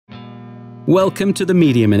Welcome to the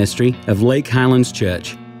Media Ministry of Lake Highlands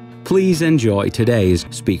Church. Please enjoy today's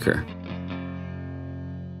speaker.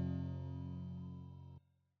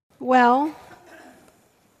 Well,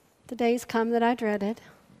 the day's come that I dreaded.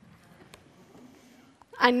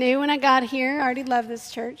 I knew when I got here, I already love this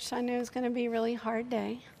church. I knew it was going to be a really hard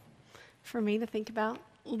day for me to think about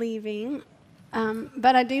leaving.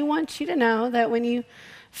 But I do want you to know that when you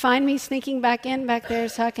find me sneaking back there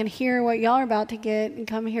so I can hear what y'all are about to get and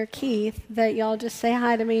come hear Keith, that y'all just say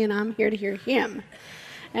hi to me and I'm here to hear him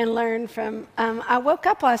and learn from. I woke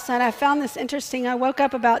up last night. I found this interesting. I woke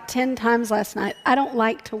up about 10 times last night. I don't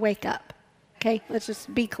like to wake up. Okay, let's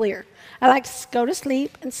just be clear. I like to go to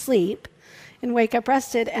sleep and wake up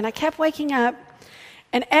rested. And I kept waking up.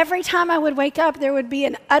 And every time I would wake up, there would be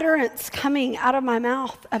an utterance coming out of my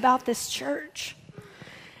mouth about this church.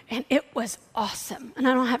 And it was awesome. And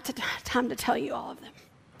I don't have time to tell you all of them.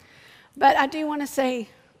 But I do want to say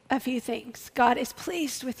a few things. God is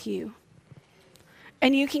pleased with you.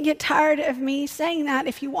 And you can get tired of me saying that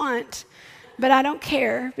if you want. But I don't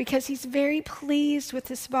care, because he's very pleased with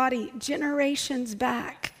this body generations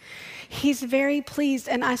back. He's very pleased.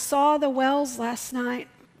 And I saw the wells last night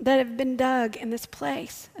that have been dug in this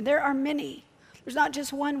place. And there are many. There's not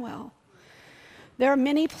just one well. There are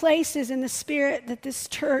many places in the Spirit that this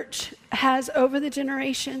church has over the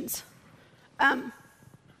generations,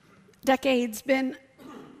 decades, been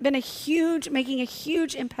making a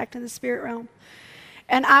huge impact in the Spirit realm.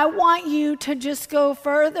 And I want you to just go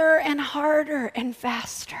further and harder and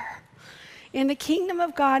faster in the kingdom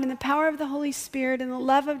of God, in the power of the Holy Spirit, and the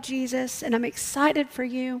love of Jesus. And I'm excited for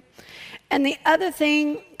you. And the other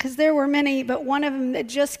thing, because there were many, but one of them that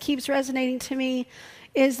just keeps resonating to me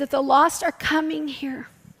is that the lost are coming here.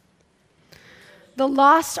 The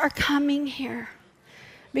lost are coming here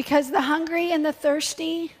because the hungry and the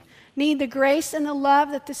thirsty need the grace and the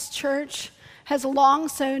love that this church has long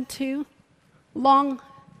sowed.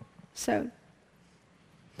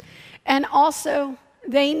 And also,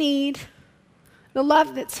 they need the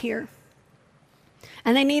love that's here.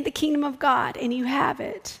 And they need the kingdom of God, and you have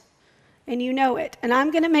it, and you know it. And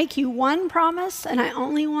I'm going to make you one promise, and I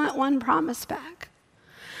only want one promise back.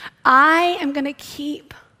 I am going to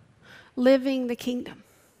keep living the kingdom.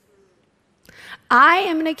 I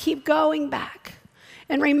am going to keep going back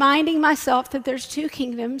and reminding myself that there's two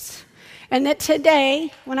kingdoms, and that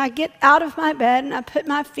today, when I get out of my bed and I put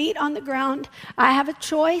my feet on the ground, I have a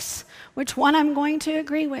choice which one I'm going to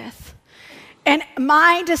agree with. And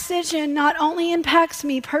my decision not only impacts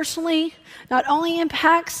me personally, not only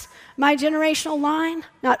impacts my generational line,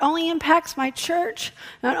 not only impacts my church,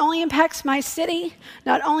 not only impacts my city,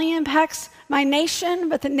 not only impacts my nation,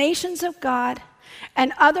 but the nations of God.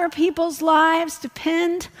 And other people's lives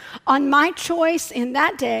depend on my choice in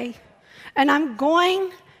that day. And I'm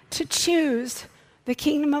going to choose the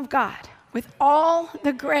kingdom of God with all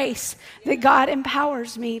the grace that God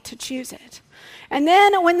empowers me to choose it. And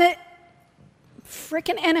then when the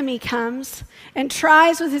freaking enemy comes and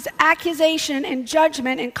tries with his accusation and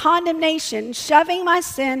judgment and condemnation, shoving my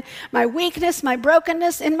sin, my weakness, my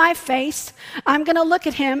brokenness in my face, I'm going to look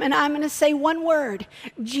at him and I'm going to say one word: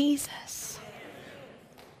 Jesus.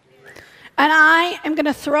 And I am going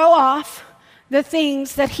to throw off the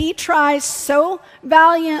things that he tries so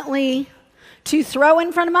valiantly to throw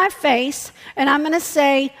in front of my face, and I'm going to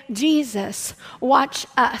say, Jesus, watch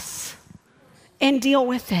us and deal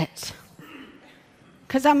with it.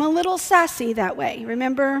 Because I'm a little sassy that way.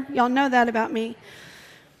 Remember, y'all know that about me.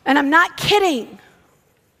 And I'm not kidding.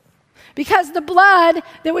 Because the blood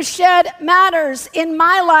that was shed matters in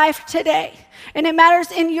my life today. And it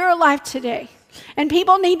matters in your life today. And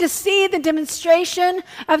people need to see the demonstration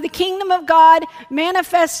of the kingdom of God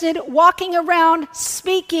manifested, walking around,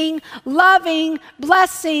 speaking, loving,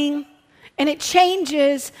 blessing. And it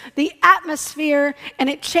changes the atmosphere and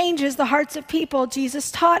it changes the hearts of people.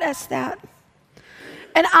 Jesus taught us that.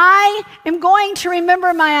 And I am going to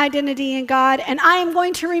remember my identity in God, and I am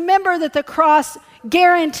going to remember that the cross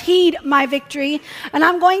guaranteed my victory, and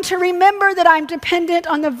I'm going to remember that I'm dependent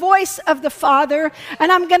on the voice of the Father,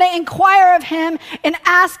 and I'm going to inquire of him and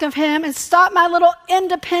ask of him and stop my little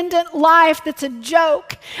independent life that's a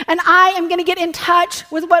joke, and I am going to get in touch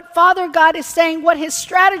with what Father God is saying, what his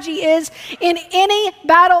strategy is in any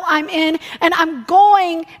battle I'm in, and I'm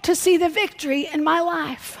going to see the victory in my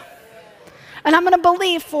life. And I'm going to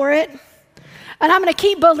believe for it. And I'm going to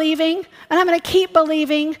keep believing. And I'm going to keep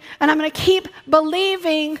believing. And I'm going to keep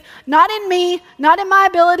believing, not in me, not in my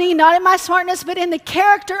ability, not in my smartness, but in the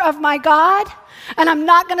character of my God. And I'm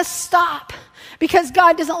not going to stop, because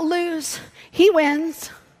God doesn't lose. He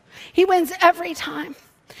wins. He wins every time.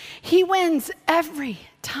 He wins every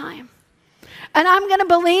time. And I'm going to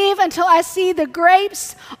believe until I see the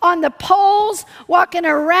grapes on the poles walking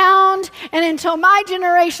around, and until my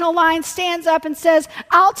generational line stands up and says,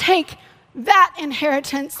 I'll take that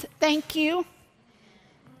inheritance, thank you.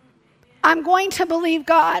 I'm going to believe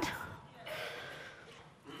God.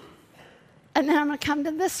 And then I'm going to come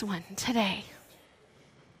to this one today.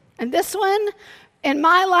 And this one in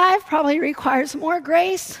my life probably requires more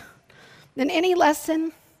grace than any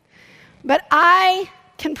lesson. But I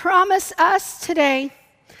can promise us today,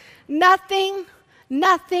 nothing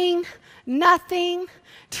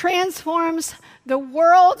transforms the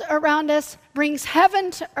world around us, brings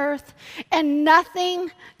heaven to earth, and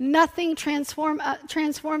nothing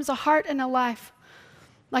transforms a heart and a life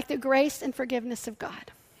like the grace and forgiveness of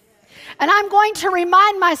God. And I'm going to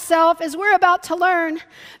remind myself, as we're about to learn,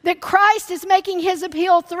 that Christ is making his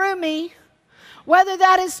appeal through me, whether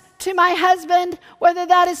that is to my husband, whether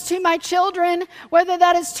that is to my children, whether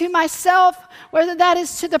that is to myself, whether that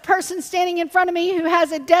is to the person standing in front of me who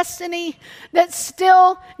has a destiny that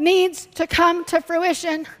still needs to come to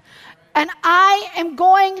fruition. And I am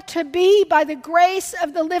going to be, by the grace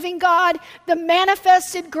of the living God, the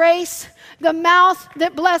manifested grace, the mouth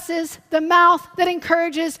that blesses, the mouth that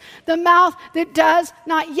encourages, the mouth that does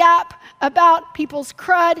not yap about people's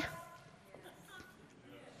crud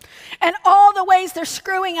and all the ways they're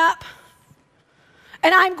screwing up.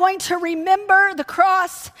 And I'm going to remember the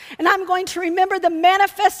cross, and I'm going to remember the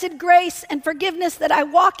manifested grace and forgiveness that I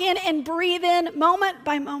walk in and breathe in moment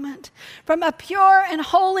by moment from a pure and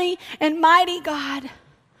holy and mighty God.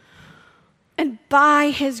 And by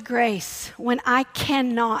his grace, when I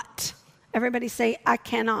cannot, everybody say, I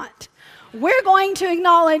cannot. We're going to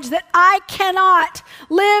acknowledge that I cannot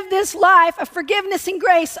live this life of forgiveness and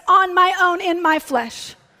grace on my own in my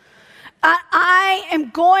flesh. I am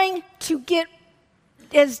going to get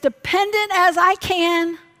as dependent as I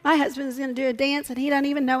can. My husband is going to do a dance and he doesn't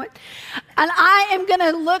even know it. And I am going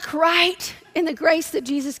to look right in the grace that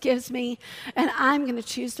Jesus gives me, and I'm going to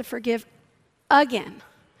choose to forgive again.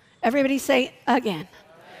 Everybody say again.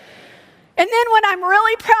 And then when I'm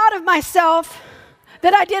really proud of myself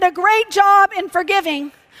that I did a great job in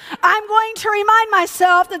forgiving, I'm going to remind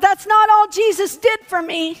myself that that's not all Jesus did for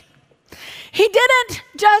me. He didn't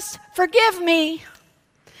just forgive me.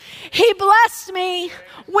 He blessed me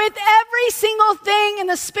with every single thing in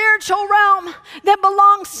the spiritual realm that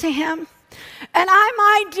belongs to him. And I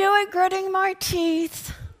might do it gritting my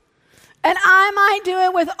teeth. And I might do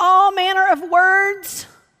it with all manner of words.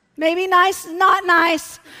 Maybe nice, not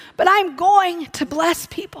nice. But I'm going to bless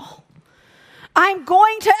people. I'm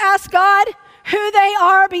going to ask God who they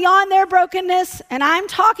are beyond their brokenness. And I'm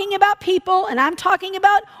talking about people, and I'm talking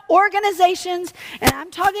about organizations, and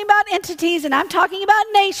I'm talking about entities, and I'm talking about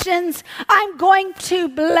nations. I'm going to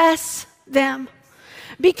bless them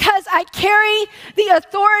because I carry the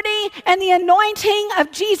authority and the anointing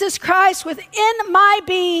of Jesus Christ within my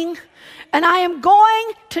being, and I am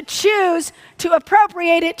going to choose to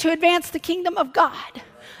appropriate it to advance the kingdom of God,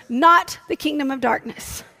 not the kingdom of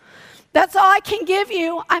darkness. That's all I can give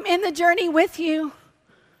you. I'm in the journey with you.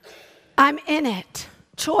 I'm in it.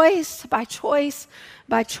 Choice by choice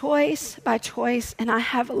by choice by choice. And I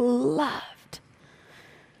have loved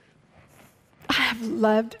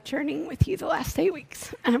journeying with you the last 8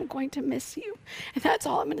 weeks. And I'm going to miss you. And that's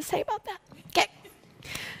all I'm going to say about that. Okay.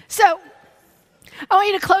 So I want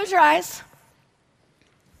you to close your eyes.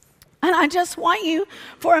 And I just want you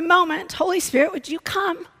for a moment, Holy Spirit, would you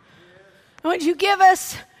come? Would you give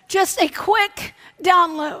us just a quick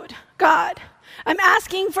download, God? I'm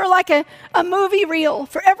asking for like a movie reel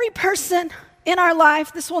for every person in our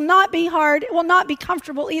life. This will not be hard. It will not be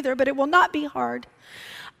comfortable either, but it will not be hard.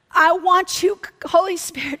 I want you, Holy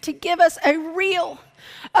Spirit, to give us a reel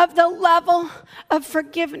of the level of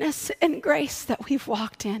forgiveness and grace that we've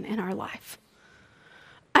walked in our life.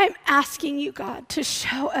 I'm asking you, God, to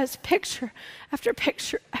show us picture after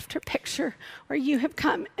picture after picture where you have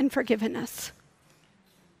come and forgiven us.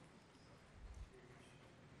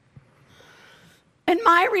 And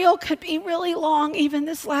my reel could be really long even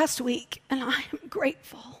this last week, and I am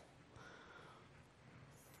grateful.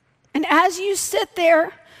 And as you sit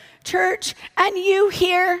there, church, and you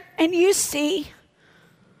hear and you see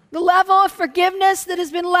the level of forgiveness that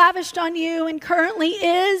has been lavished on you and currently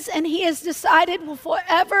is, and he has decided will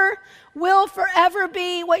forever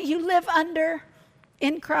be what you live under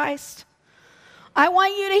in Christ, I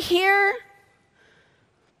want you to hear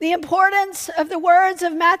the importance of the words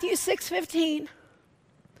of Matthew 6:15.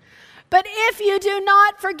 But if you do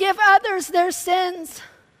not forgive others their sins,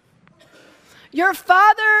 your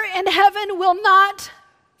Father in heaven will not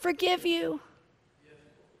forgive you.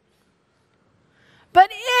 But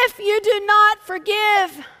if you do not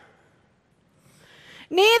forgive,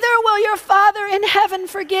 neither will your Father in heaven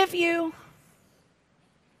forgive you.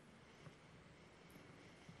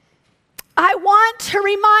 I want to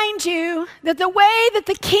remind you that the way that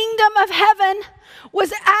the kingdom of heaven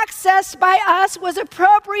was accessed by us, was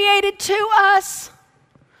appropriated to us,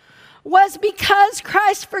 was because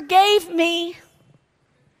Christ forgave me.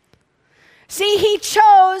 See, he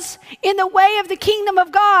chose in the way of the kingdom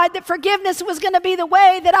of God that forgiveness was going to be the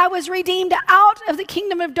way that I was redeemed out of the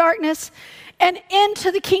kingdom of darkness and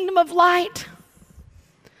into the kingdom of light.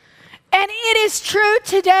 And it is true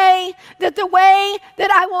today that the way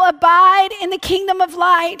that I will abide in the kingdom of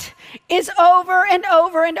light is over and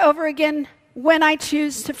over and over again when I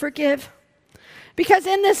choose to forgive. Because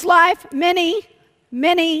in this life, many,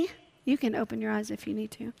 you can open your eyes if you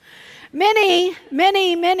need to, many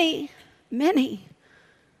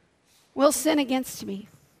will sin against me.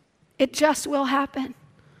 It just will happen.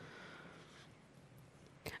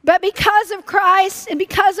 But because of Christ and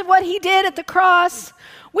because of what he did at the cross,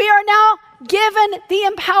 we are now given the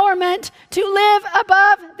empowerment to live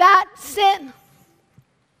above that sin,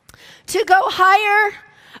 to go higher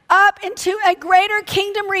up into a greater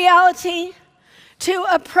kingdom reality, to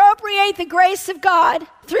appropriate the grace of God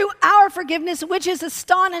through our forgiveness, which is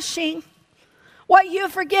astonishing. What you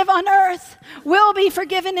forgive on earth will be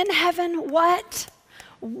forgiven in heaven. What?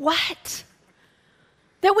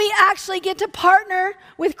 That we actually get to partner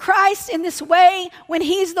with Christ in this way when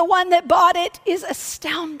he's the one that bought it is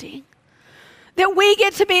astounding. That we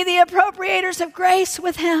get to be the appropriators of grace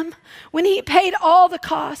with him when he paid all the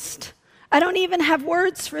cost. I don't even have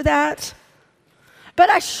words for that.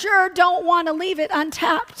 But I sure don't want to leave it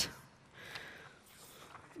untapped.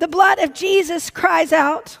 The blood of Jesus cries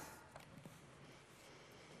out.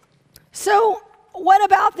 So what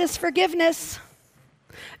about this forgiveness?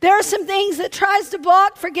 There are some things that tries to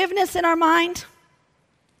block forgiveness in our mind.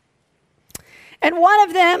 And one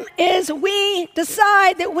of them is we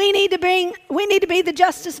decide that we need to be the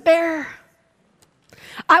justice bearer.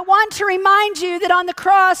 I want to remind you that on the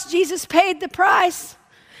cross, Jesus paid the price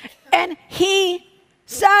and he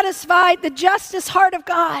satisfied the justice heart of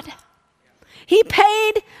God. He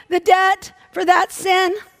paid the debt for that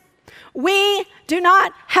sin. We do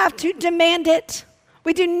not have to demand it.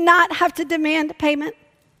 We do not have to demand payment.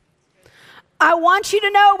 I want you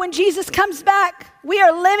to know when Jesus comes back, we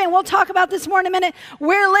are living, we'll talk about this more in a minute,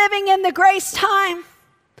 we're living in the grace time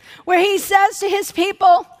where he says to his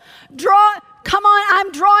people, come on,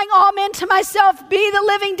 I'm drawing all men to myself. Be the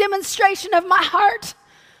living demonstration of my heart.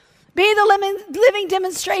 Be the living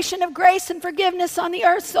demonstration of grace and forgiveness on the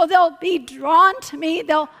earth so they'll be drawn to me.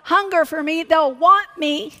 They'll hunger for me. They'll want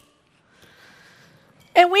me.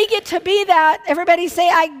 And we get to be that. Everybody say,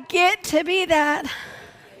 I get to be that.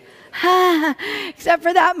 Except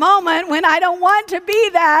for that moment when I don't want to be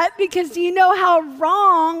that, because you know how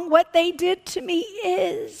wrong what they did to me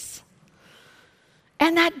is.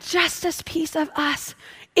 And that justice piece of us,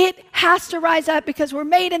 it has to rise up because we're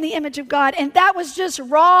made in the image of God. And that was just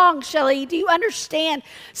wrong, Shelli. Do you understand?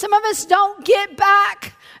 Some of us don't get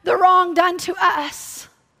back the wrong done to us.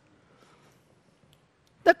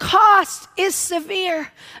 The cost is severe.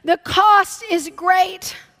 The cost is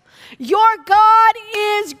great. Your God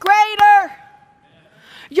is greater.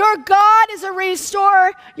 Your God is a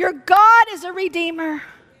restorer. Your God is a redeemer.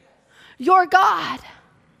 Your God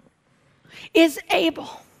is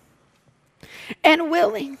able and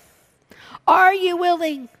willing. Are you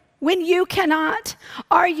willing? When you cannot,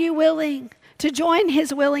 are you willing to join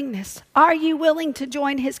his willingness? Are you willing to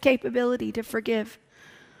join his capability to forgive?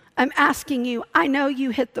 I'm asking you. I know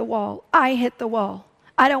you hit the wall. I hit the wall.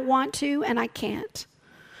 I don't want to and I can't.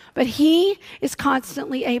 But he is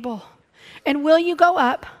constantly able. And will you go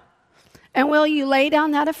up? And will you lay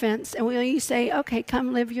down that offense? And will you say, okay,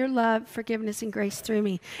 come live your love, forgiveness, and grace through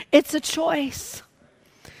me? It's a choice.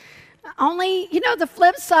 Only, the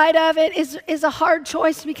flip side of it is a hard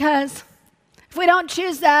choice, because if we don't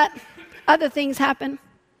choose that, other things happen.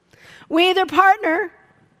 We either partner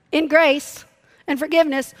in grace and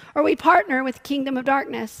forgiveness, or we partner with the kingdom of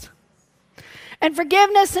darkness. And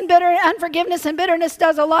unforgiveness and bitterness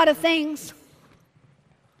does a lot of things.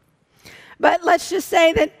 But let's just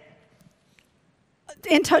say that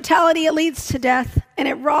in totality, it leads to death, and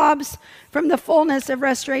it robs from the fullness of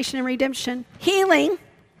restoration and redemption. Healing.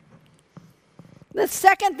 The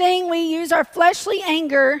second thing, we use our fleshly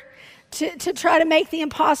anger to try to make the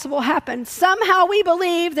impossible happen. Somehow we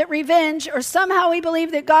believe that revenge, or somehow we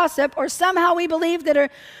believe that gossip, or somehow we believe that a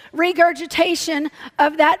regurgitation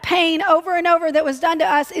of that pain over and over that was done to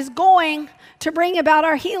us is going to bring about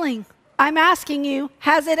our healing. I'm asking you,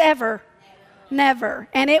 has it ever? never,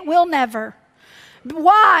 and it will never.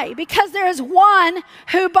 Why? Because there is one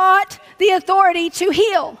who bought the authority to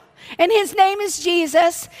heal. And his name is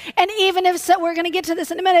Jesus. And even if we're going to get to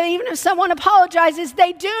this in a minute, even if someone apologizes,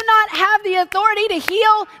 they do not have the authority to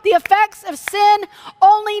heal the effects of sin.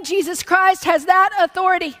 Only Jesus Christ has that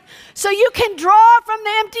authority. So you can draw from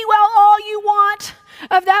the empty well all you want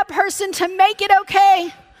of that person to make it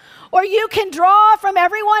okay. Or you can draw from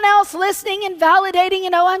everyone else listening and validating,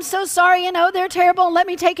 I'm so sorry, they're terrible, and let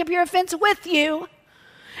me take up your offense with you.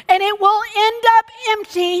 And it will end up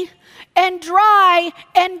empty and dry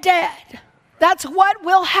and dead. That's what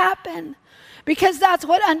will happen, because that's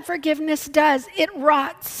what unforgiveness does. It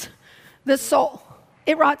rots the soul.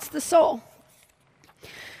 It rots the soul.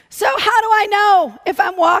 So how do I know if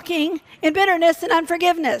I'm walking in bitterness and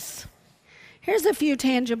unforgiveness? Here's a few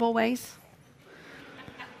tangible ways.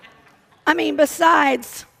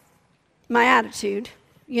 Besides my attitude,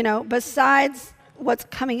 besides what's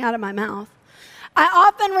coming out of my mouth, I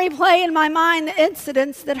often replay in my mind the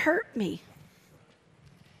incidents that hurt me.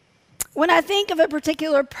 When I think of a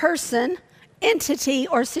particular person, entity,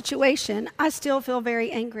 or situation, I still feel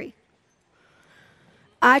very angry.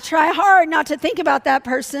 I try hard not to think about that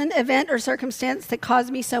person, event, or circumstance that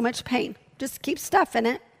caused me so much pain. Just keep stuffing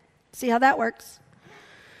it. See how that works.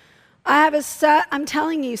 I'm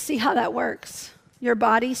telling you, see how that works. Your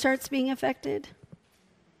body starts being affected.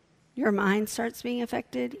 Your mind starts being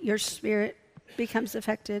affected. Your spirit becomes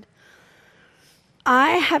affected.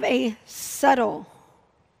 I have a subtle,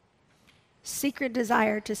 secret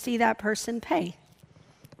desire to see that person pay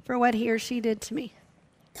for what he or she did to me.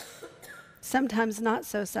 Sometimes not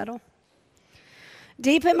so subtle.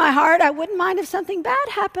 Deep in my heart, I wouldn't mind if something bad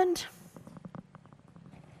happened.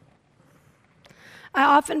 I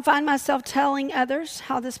often find myself telling others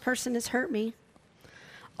how this person has hurt me.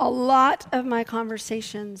 A lot of my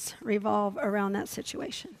conversations revolve around that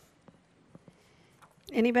situation.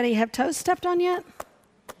 Anybody have toes stepped on yet?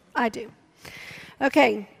 I do.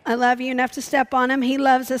 Okay, I love you enough to step on him. He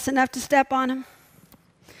loves us enough to step on him.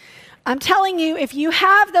 I'm telling you, if you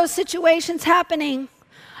have those situations happening,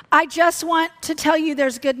 I just want to tell you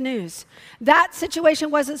there's good news. That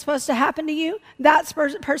situation wasn't supposed to happen to you. That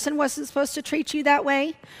person wasn't supposed to treat you that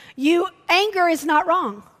way. Anger is not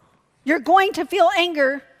wrong. You're going to feel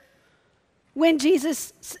anger when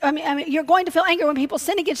you're going to feel anger when people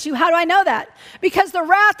sin against you. How do I know that? Because the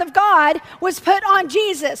wrath of God was put on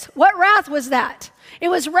Jesus. What wrath was that? It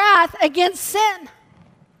was wrath against sin.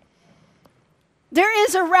 There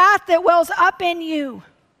is a wrath that wells up in you.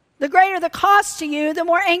 The greater the cost to you, the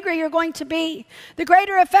more angry you're going to be. The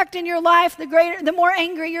greater effect in your life, the more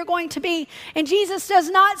angry you're going to be. And Jesus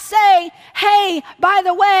does not say, hey, by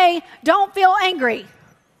the way, don't feel angry.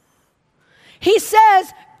 He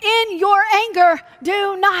says, in your anger,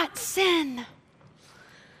 do not sin.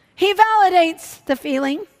 He validates the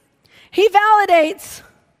feeling. He validates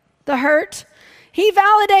the hurt. He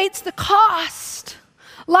validates the cost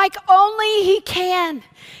like only he can.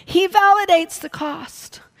 He validates the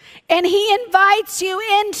cost. And he invites you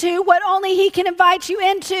into what only he can invite you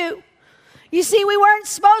into. You see, we weren't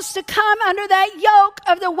supposed to come under that yoke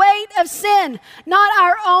of the weight of sin, not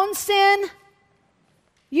our own sin.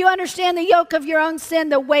 You understand the yoke of your own sin,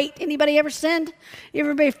 the weight. Anybody ever sinned?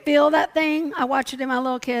 Everybody feel that thing? I watch it in my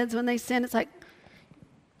little kids when they sin. It's like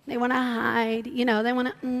they want to hide. They want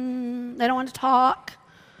to, they don't want to talk.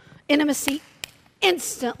 Intimacy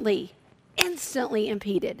instantly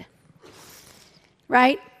impeded.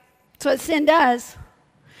 Right? That's what sin does.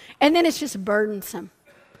 And then it's just burdensome.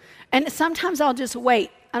 And sometimes I'll just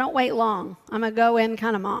wait. I don't wait long. I'm a go-in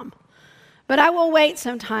kind of mom. But I will wait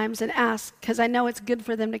sometimes and ask, because I know it's good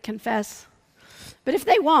for them to confess. But if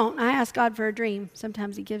they won't, I ask God for a dream.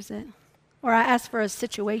 Sometimes he gives it. Or I ask for a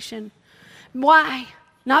situation. Why?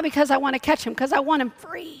 Not because I want to catch him, because I want him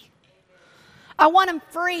free. I want him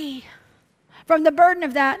free from the burden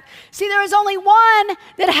of that. See, there is only one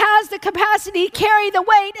that has the capacity to carry the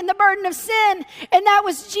weight and the burden of sin, and that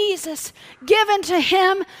was Jesus, given to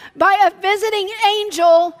him by a visiting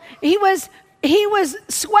angel. He was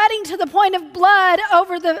sweating to the point of blood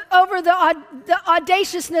over the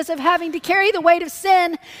audaciousness of having to carry the weight of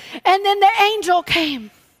sin. And then the angel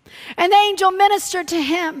came. And the angel ministered to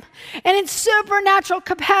him. And in supernatural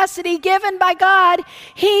capacity given by God,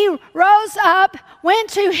 he rose up, went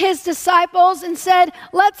to his disciples and said,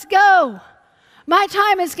 let's go. My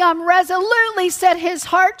time has come. Resolutely set his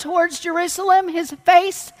heart towards Jerusalem, his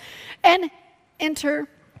face, and enter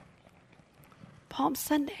Palm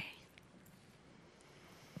Sunday.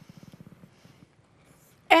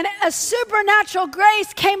 And a supernatural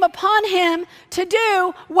grace came upon him to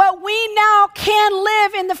do what we now can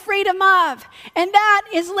live in the freedom of. And that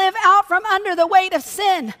is live out from under the weight of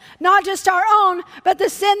sin. Not just our own, but the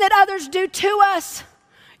sin that others do to us.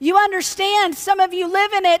 You understand, some of you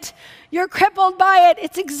live in it. You're crippled by it.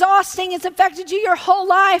 It's exhausting. It's affected you your whole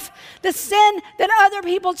life. The sin that other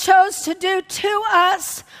people chose to do to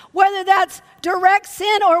us, whether that's direct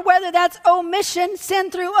sin or whether that's omission, sin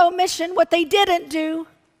through omission, what they didn't do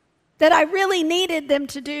that I really needed them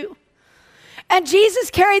to do. And Jesus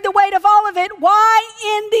carried the weight of all of it. Why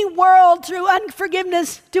in the world, through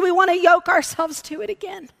unforgiveness, do we want to yoke ourselves to it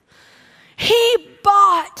again? He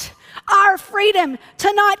bought our freedom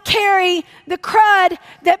to not carry the crud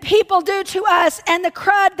that people do to us and the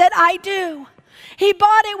crud that I do. He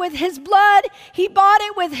bought it with his blood. He bought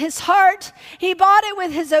it with his heart. He bought it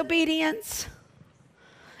with his obedience.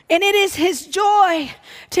 And it is his joy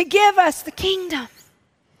to give us the kingdom.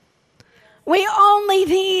 We only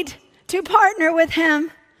need to partner with him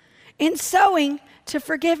in sowing to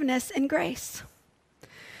forgiveness and grace.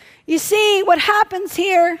 You see, what happens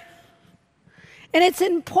here, and it's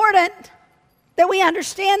important that we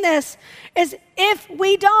understand this, is if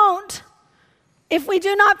we do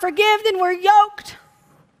not forgive, then we're yoked.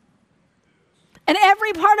 And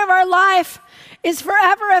every part of our life is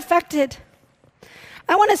forever affected.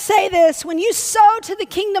 I want to say this, when you sow to the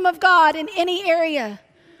kingdom of God in any area,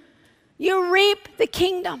 you reap the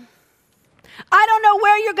kingdom. I don't know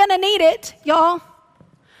where you're going to need it, y'all.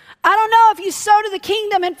 I don't know if you sow to the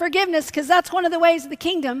kingdom in forgiveness, because that's one of the ways of the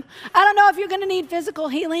kingdom. I don't know if you're going to need physical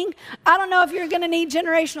healing. I don't know if you're going to need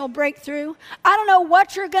generational breakthrough. I don't know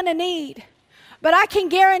what you're going to need. But I can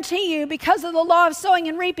guarantee you, because of the law of sowing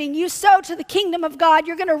and reaping, you sow to the kingdom of God,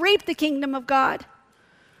 you're going to reap the kingdom of God.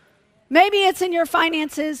 Maybe it's in your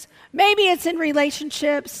finances. Maybe it's in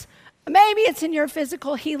relationships. Maybe it's in your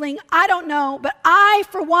physical healing. I don't know. But I,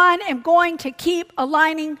 for one, am going to keep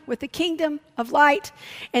aligning with the kingdom of light.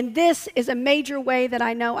 And this is a major way that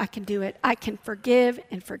I know I can do it. I can forgive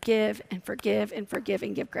and forgive and forgive and forgive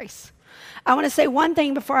and give grace. I want to say one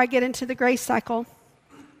thing before I get into the grace cycle.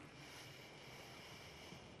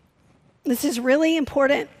 This is really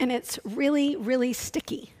important, and it's really, really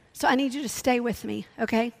sticky. So I need you to stay with me,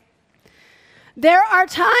 okay? There are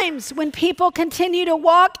times when people continue to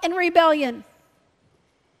walk in rebellion,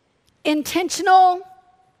 intentional,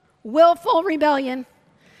 willful rebellion,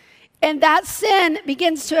 and that sin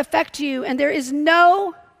begins to affect you, and there is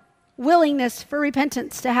no willingness for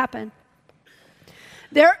repentance to happen.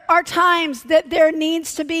 There are times that there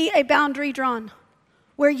needs to be a boundary drawn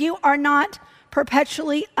where you are not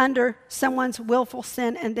perpetually under someone's willful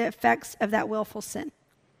sin and the effects of that willful sin.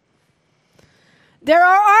 There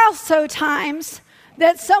are also times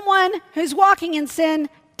that someone who's walking in sin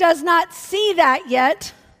does not see that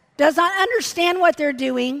yet, does not understand what they're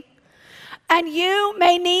doing, and you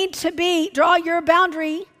may need to draw your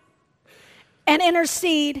boundary and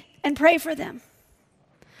intercede and pray for them.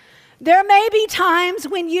 There may be times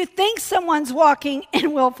when you think someone's walking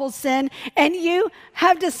in willful sin and you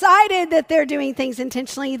have decided that they're doing things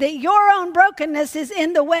intentionally, that your own brokenness is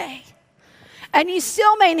in the way. And you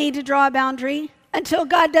still may need to draw a boundary until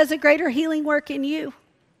God does a greater healing work in you.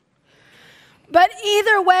 But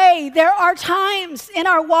either way, there are times in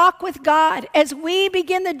our walk with God, as we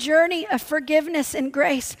begin the journey of forgiveness and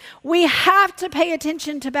grace, we have to pay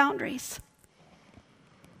attention to boundaries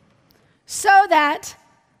so that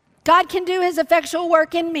God can do his effectual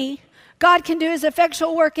work in me. God can do his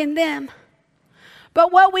effectual work in them.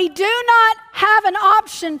 But what we do not have an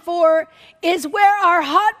option for is where our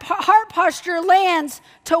heart posture lands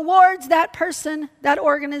towards that person, that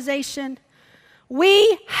organization.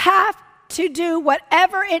 We have to do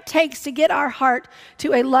whatever it takes to get our heart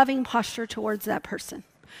to a loving posture towards that person,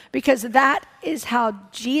 because that is how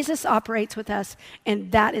Jesus operates with us,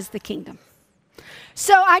 and that is the kingdom.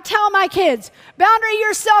 So I tell my kids, boundary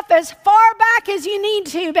yourself as far back as you need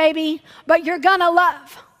to, baby, but you're gonna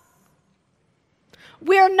love.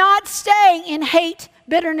 We're not staying in hate,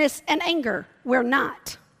 bitterness, and anger. We're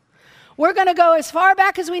not. We're going to go as far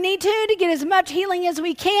back as we need to get as much healing as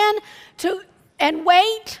we can and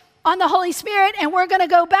wait on the Holy Spirit, and we're going to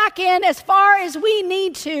go back in as far as we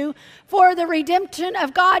need to for the redemption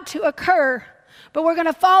of God to occur. But we're going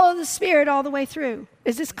to follow the Spirit all the way through.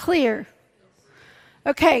 Is this clear?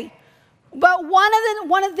 Okay. But one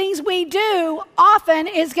of the things we do often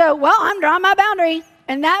is go, well, I'm drawing my boundary.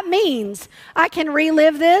 And that means I can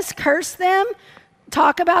relive this, curse them,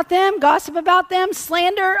 talk about them, gossip about them,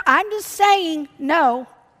 slander. I'm just saying no.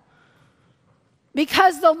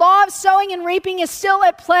 Because the law of sowing and reaping is still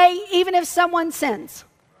at play even if someone sins.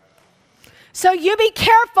 So you be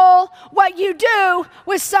careful what you do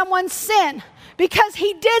with someone's sin, because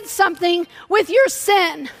he did something with your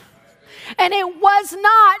sin. And it was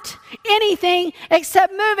not anything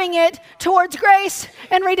except moving it towards grace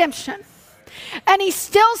and redemption. And he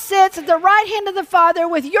still sits at the right hand of the Father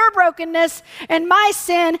with your brokenness and my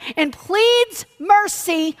sin and pleads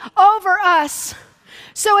mercy over us.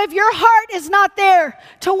 So if your heart is not there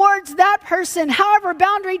towards that person, however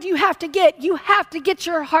boundary you have to get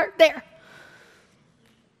your heart there.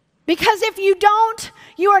 Because if you don't,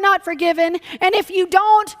 you are not forgiven. And if you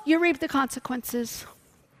don't, you reap the consequences.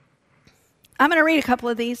 I'm going to read a couple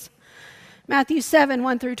of these. Matthew 7,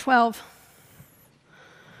 1 through 12.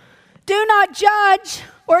 Do not judge,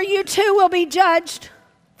 or you too will be judged.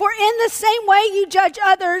 For in the same way you judge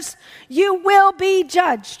others, you will be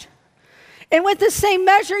judged. And with the same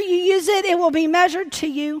measure you use it, it will be measured to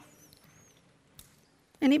you.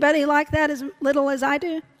 Anybody like that as little as I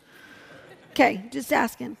do? Okay, just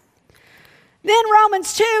asking. Then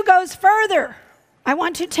Romans 2 goes further. I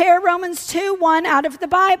want to tear Romans 2:1 out of the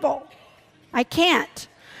Bible. I can't.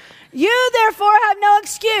 You therefore have no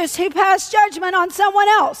excuse who pass judgment on someone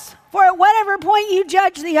else. For at whatever point you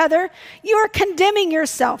judge the other, you are condemning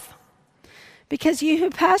yourself, because you who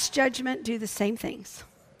pass judgment do the same things.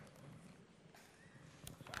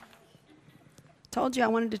 Told you I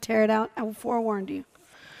wanted to tear it out. I forewarned you.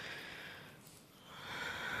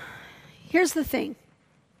 Here's the thing.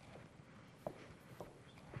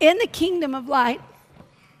 In the kingdom of light,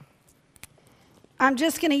 I'm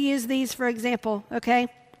just going to use these for example, okay?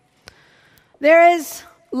 There is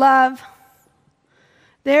love.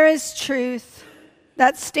 There is truth.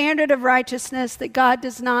 That standard of righteousness that God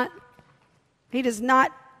does not, he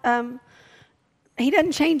doesn't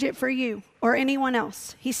change it for you or anyone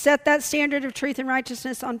else. He set that standard of truth and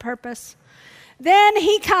righteousness on purpose. Then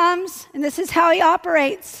he comes, and this is how he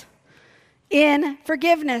operates, in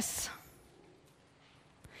forgiveness.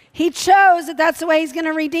 He chose that that's the way he's going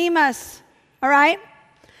to redeem us, all right?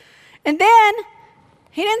 And then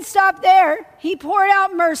he didn't stop there. He poured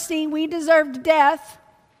out mercy. We deserved death.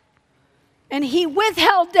 And he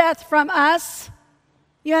withheld death from us.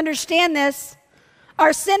 You understand this?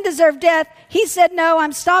 Our sin deserved death. He said, no,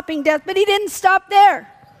 I'm stopping death. But he didn't stop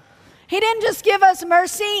there. He didn't just give us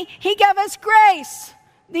mercy. He gave us grace,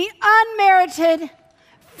 the unmerited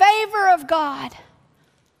favor of God,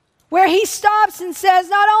 where he stops and says,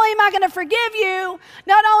 not only am I going to forgive you,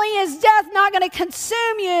 not only is death not going to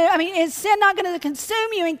consume you, is sin not going to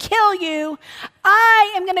consume you and kill you,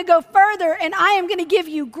 I am going to go further and I am going to give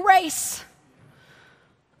you grace.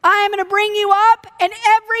 I am going to bring you up, and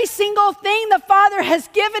every single thing the Father has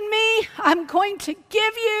given me, I'm going to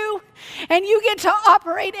give you, and you get to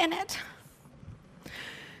operate in it.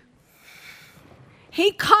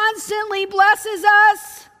 He constantly blesses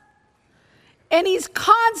us, and he's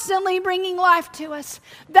constantly bringing life to us.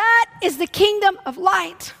 That is the kingdom of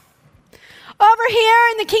light. Over here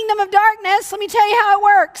in the kingdom of darkness, let me tell you how it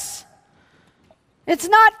works. It's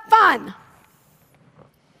not fun.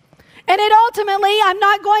 And it ultimately, I'm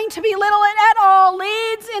not going to belittle it at all,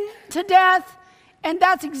 leads into death, and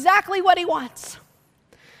that's exactly what he wants.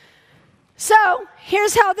 So,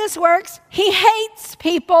 here's how this works. He hates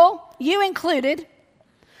people, you included.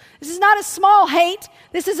 This is not a small hate.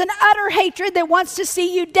 This is an utter hatred that wants to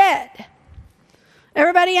see you dead.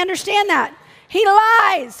 Everybody understand that? He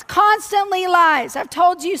lies, constantly lies. I've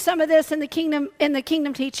told you some of this in the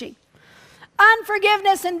kingdom teaching.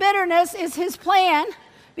 Unforgiveness and bitterness is his plan,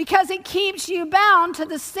 because it keeps you bound to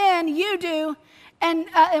the sin you do and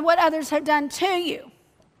what others have done to you.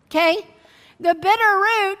 Okay? The bitter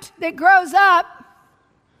root that grows up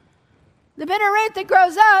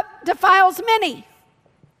defiles many.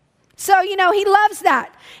 So, he loves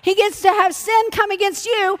that. He gets to have sin come against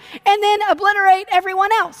you and then obliterate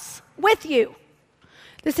everyone else with you.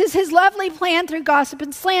 This is his lovely plan through gossip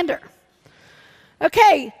and slander.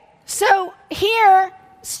 Okay, so here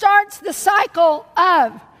starts the cycle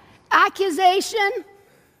of accusation,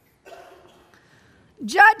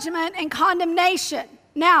 judgment, and condemnation.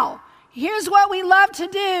 Now, here's what we love to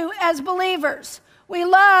do as believers. We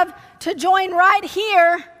love to join right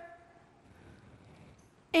here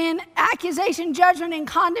in accusation, judgment, and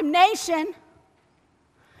condemnation.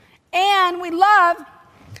 And we love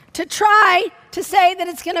to try to say that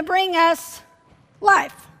it's going to bring us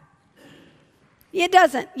life. It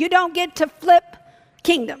doesn't. You don't get to flip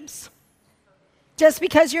kingdoms just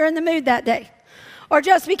because you're in the mood that day, or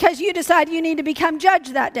just because you decide you need to become judge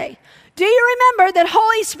that day. Do you remember that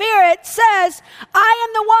Holy Spirit says, I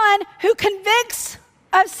am the one who convicts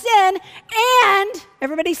of sin and,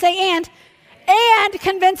 everybody say and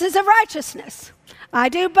convinces of righteousness. I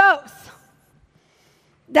do both.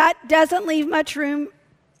 that doesn't leave much room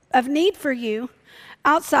of need for you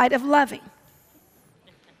outside of loving.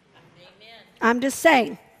 Amen. I'm just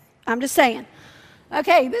saying.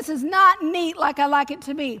 Okay, this is not neat like I like it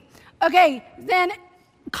to be. Okay, then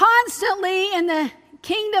constantly in the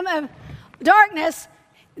kingdom of darkness,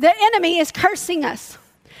 the enemy is cursing us.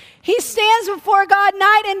 He stands before God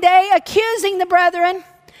night and day, accusing the brethren.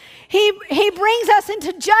 He brings us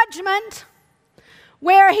into judgment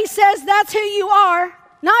where he says that's who you are.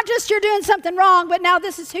 Not just you're doing something wrong, but now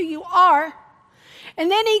this is who you are. And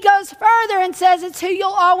then he goes further and says it's who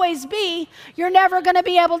you'll always be. You're never going to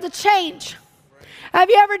be able to change. Have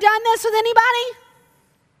you ever done this with anybody?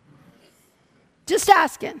 Just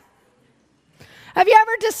asking. Have you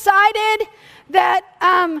ever decided that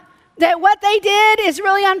what they did is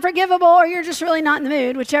really unforgivable, or you're just really not in the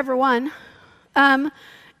mood, whichever one? And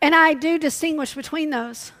I do distinguish between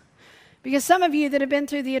those. Because some of you that have been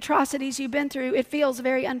through the atrocities you've been through, it feels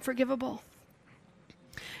very unforgivable.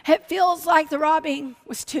 It feels like the robbing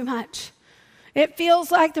was too much. It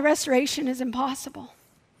feels like the restoration is impossible.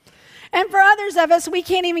 And for others of us, we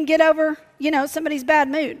can't even get over, somebody's bad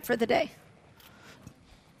mood for the day.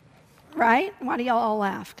 Right? Why do y'all all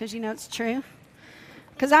laugh? Because you know it's true.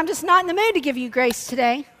 Because I'm just not in the mood to give you grace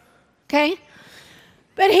today. Okay?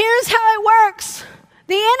 But here's how it works.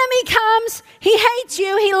 The enemy comes, he hates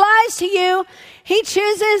you, he lies to you, he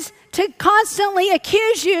chooses to constantly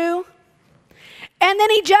accuse you, and then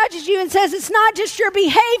he judges you and says it's not just your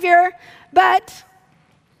behavior, but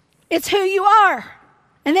it's who you are.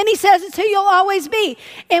 And then he says it's who you'll always be.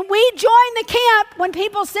 And we join the camp when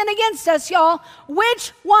people sin against us, y'all. Which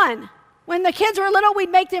one? When the kids were little,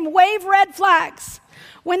 we'd make them wave red flags.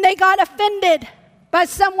 When they got offended by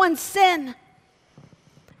someone's sin.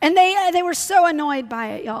 And they were so annoyed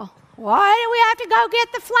by it, y'all. Why do we have to go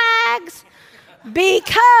get the flags?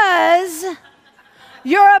 Because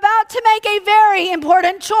you're about to make a very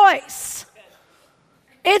important choice.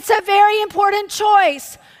 It's a very important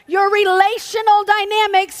choice. Your relational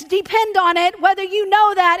dynamics depend on it, whether you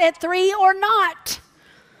know that at 3 or not.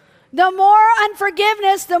 The more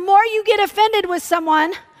unforgiveness, the more you get offended with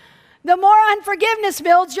someone, the more unforgiveness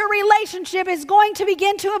builds, your relationship is going to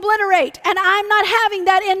begin to obliterate. And I'm not having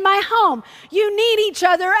that in my home. You need each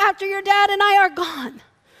other after your dad and I are gone.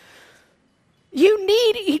 You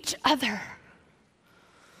need each other.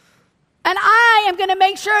 And I am going to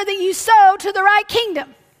make sure that you sow to the right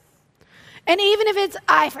kingdom. And even if it's,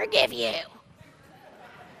 I forgive you.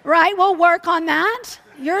 Right? We'll work on that.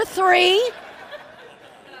 You're 3.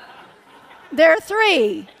 They're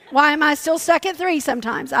 3. Why am I still stuck at 3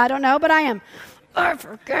 sometimes? I don't know, but I am. I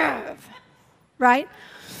forgive. Right?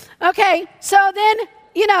 Okay, so then,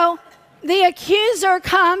 the accuser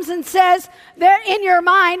comes and says, they're in your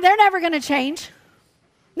mind, they're never going to change.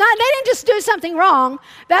 No, they didn't just do something wrong.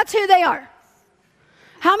 That's who they are.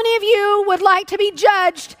 How many of you would like to be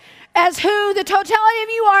judged as who the totality of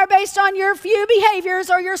you are based on your few behaviors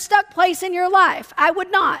or your stuck place in your life? I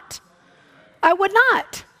would not. I would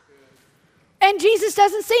not. And Jesus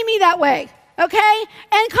doesn't see me that way, okay?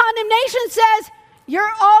 And condemnation says,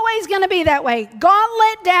 you're always going to be that way.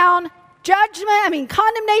 Gauntlet down,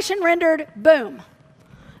 condemnation rendered, boom.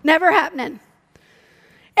 Never happening.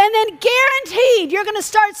 And then guaranteed, you're going to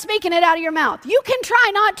start speaking it out of your mouth. You can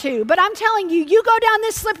try not to, but I'm telling you, you go down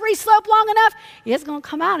this slippery slope long enough, it's going to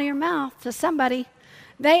come out of your mouth to somebody.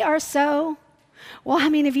 They are so,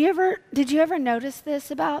 did you ever notice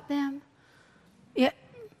this about them? Yeah.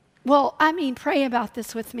 Well, pray about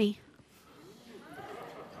this with me.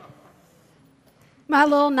 My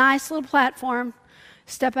nice little platform,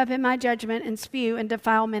 step up in my judgment and spew and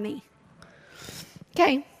defile many.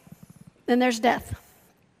 Okay, then there's death.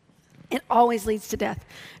 It always leads to death.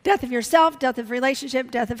 Death of yourself, death of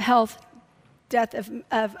relationship, death of health, death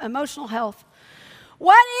of emotional health.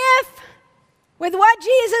 What if, with what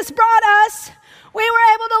Jesus brought us, we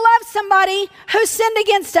were able to love somebody who sinned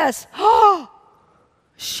against us? Oh!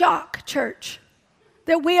 Shock, church,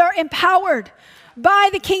 that we are empowered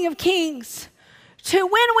by the King of Kings to,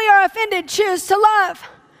 when we are offended, choose to love.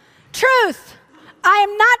 Truth. I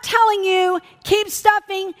am not telling you keep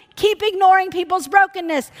stuffing, keep ignoring people's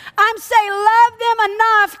brokenness. I'm saying love them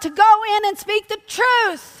enough to go in and speak the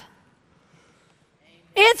truth.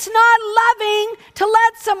 It's not loving to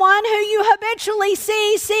let someone who you habitually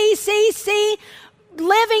see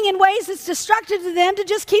living in ways that's destructive to them to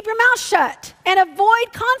just keep your mouth shut and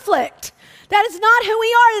avoid conflict. That is not who we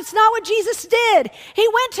are. That's not what Jesus did. He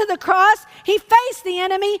went to the cross. He faced the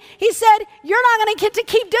enemy. He said, you're not going to get to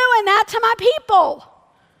keep doing that to my people.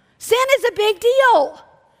 Sin is a big deal.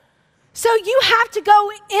 So you have to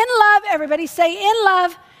go in love. Everybody say in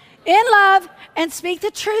love in love, and speak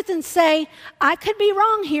the truth and say, I could be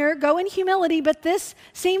wrong here, go in humility, but this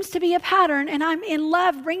seems to be a pattern, and I'm in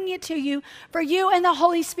love bringing it to you for you and the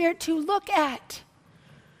Holy Spirit to look at.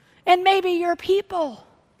 And maybe your people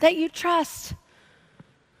that you trust.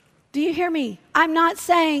 Do you hear me? I'm not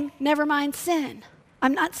saying never mind sin.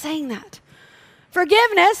 I'm not saying that.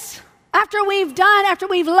 Forgiveness, after we've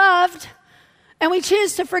loved, and we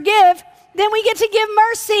choose to forgive, then we get to give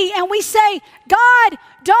mercy and we say, God,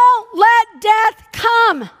 don't let death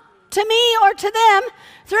come to me or to them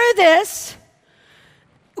through this.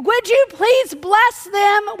 Would you please bless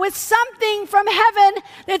them with something from heaven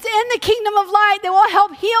that's in the kingdom of light that will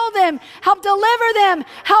help heal them, help deliver them,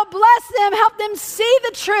 help bless them, help them see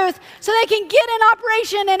the truth so they can get in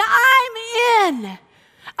operation, and I'm in.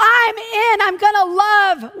 I'm going to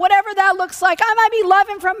love whatever that looks like. I might be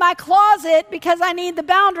loving from my closet because I need the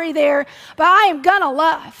boundary there, but I am going to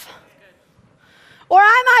love. Or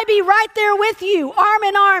I might be right there with you, arm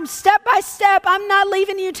in arm, step by step. I'm not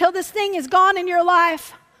leaving you till this thing is gone in your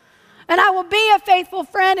life. And I will be a faithful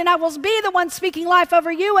friend, and I will be the one speaking life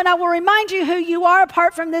over you, and I will remind you who you are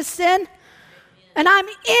apart from this sin. And I'm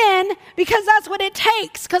in because that's what it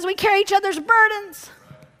takes, because we carry each other's burdens.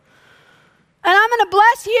 And I'm going to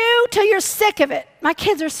bless you till you're sick of it. My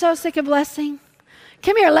kids are so sick of blessing.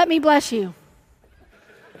 Come here, let me bless you.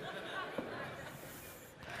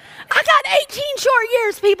 I got 18 short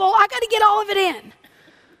years, people. I got to get all of it in.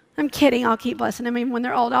 I'm kidding. I'll keep blessing them even when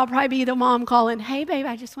they're old. I'll probably be the mom calling, hey, babe,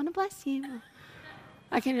 I just want to bless you.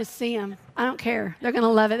 I can just see them. I don't care. They're going to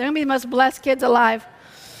love it. They're going to be the most blessed kids alive.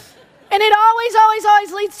 And it always, always,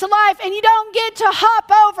 always leads to life. And you don't get to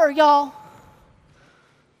hop over, y'all.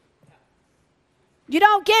 You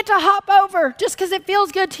don't get to hop over just because it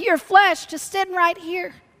feels good to your flesh, just sitting right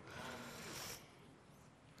here.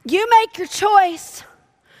 You make your choice.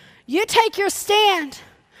 You take your stand.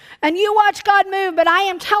 And you watch God move, but I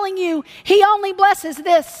am telling you, He only blesses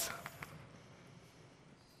this.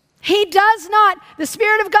 He does not, the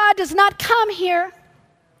Spirit of God does not come here.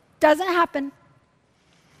 Doesn't happen.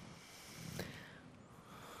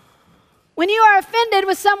 When you are offended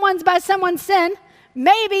by someone's sin,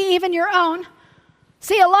 maybe even your own,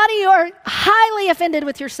 see, a lot of you are highly offended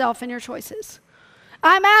with yourself and your choices.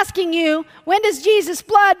 I'm asking you, when does Jesus'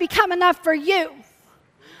 blood become enough for you?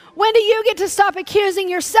 When do you get to stop accusing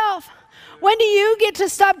yourself? When do you get to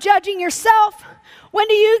stop judging yourself? When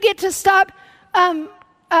do you get to stop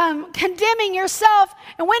condemning yourself?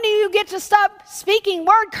 And when do you get to stop speaking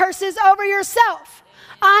word curses over yourself?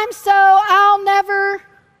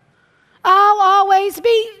 I'll always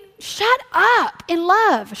be, shut up in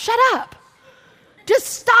love, shut up. Just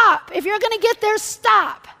stop. If you're going to get there,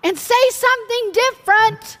 stop and say something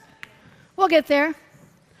different. We'll get there.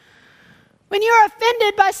 When you're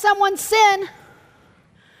offended by someone's sin,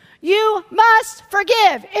 you must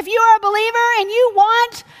forgive. If you are a believer and you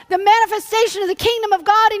want the manifestation of the kingdom of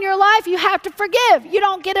God in your life, you have to forgive. You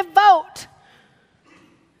don't get a vote.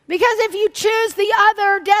 Because if you choose the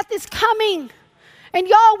other, death is coming. And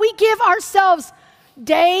y'all, we give ourselves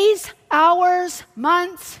days, hours,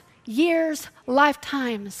 months, years,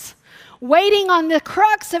 lifetimes, waiting on the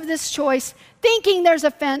crux of this choice, thinking there's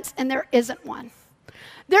a fence, and there isn't one.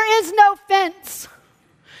 There is no fence.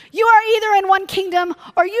 You are either in one kingdom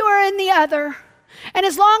or you are in the other. And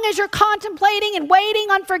as long as you're contemplating and waiting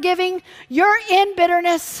on forgiving, you're in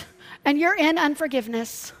bitterness and you're in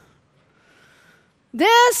unforgiveness.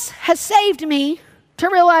 This has saved me to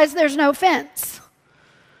realize there's no fence.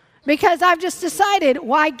 Because I've just decided,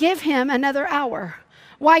 why give him another hour?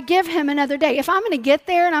 Why give him another day? If I'm going to get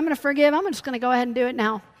there and I'm going to forgive, I'm just going to go ahead and do it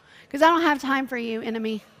now. Because I don't have time for you,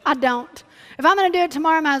 enemy. I don't. If I'm going to do it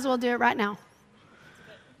tomorrow, I might as well do it right now.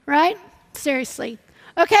 Right? Seriously.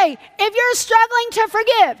 Okay, if you're struggling to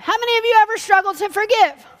forgive, how many of you ever struggled to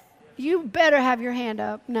forgive? You better have your hand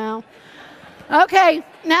up now. Okay,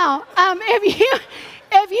 now,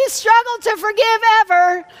 if you struggle to forgive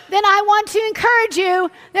ever, then I want to encourage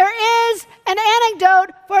you, there is an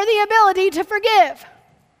antidote for the ability to forgive.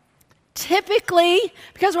 Typically,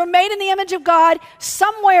 because we're made in the image of God,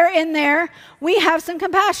 somewhere in there, we have some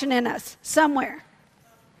compassion in us, somewhere,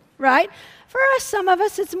 right? For us, some of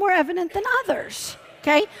us, it's more evident than others,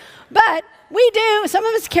 okay? But we do, some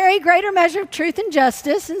of us carry greater measure of truth and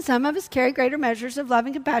justice, and some of us carry greater measures of love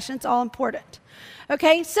and compassion. It's all important,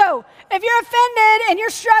 okay? So if you're offended and you're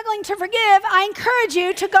struggling to forgive, I encourage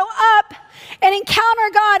you to go up and encounter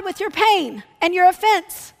God with your pain and your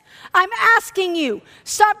offense. I'm asking you,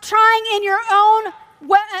 stop trying in your own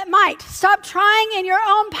might. Stop trying in your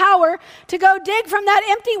own power to go dig from that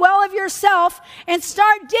empty well of yourself and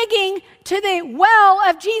start digging to the well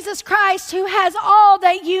of Jesus Christ, who has all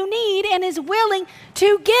that you need and is willing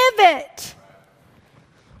to give it.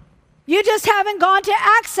 You just haven't gone to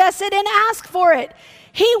access it and ask for it.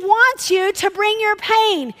 He wants you to bring your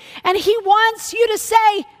pain, and he wants you to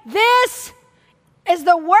say, this is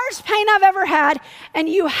the worst pain I've ever had, and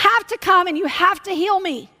you have to come and you have to heal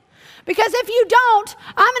me. Because if you don't,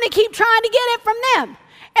 I'm going to keep trying to get it from them.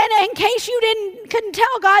 And in case you couldn't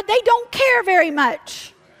tell, God, they don't care very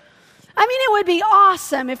much. I mean, it would be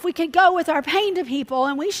awesome if we could go with our pain to people,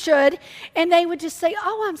 and we should, and they would just say,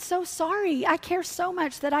 oh, I'm so sorry. I care so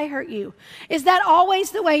much that I hurt you. Is that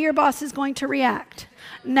always the way your boss is going to react?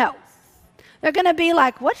 No. They're going to be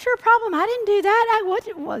like, what's your problem? I didn't do that.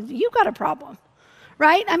 Well, you got a problem,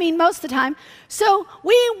 right? I mean, most of the time. So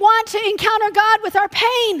we want to encounter God with our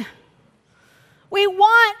pain. We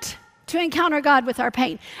want to encounter God with our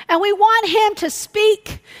pain. And we want him to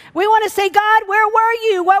speak. We want to say, God, where were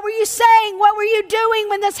you? What were you saying? What were you doing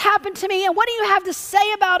when this happened to me? And what do you have to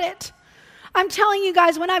say about it? I'm telling you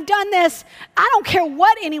guys, when I've done this, I don't care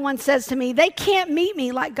what anyone says to me. They can't meet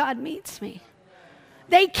me like God meets me.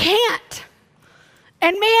 They can't.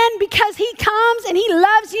 And man, because he comes and he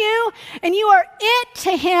loves you and you are it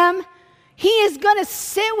to him, he is going to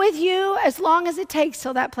sit with you as long as it takes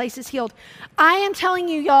till that place is healed. I am telling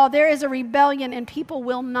you, y'all, there is a rebellion and people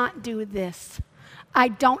will not do this. I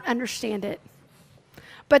don't understand it.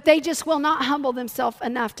 But they just will not humble themselves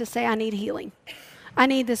enough to say, I need healing. I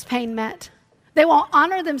need this pain met. They won't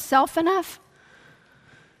honor themselves enough.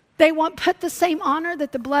 They won't put the same honor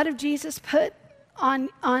that the blood of Jesus put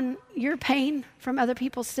on your pain from other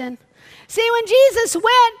people's sin. See, when Jesus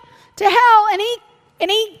went to hell and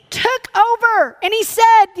he took over and he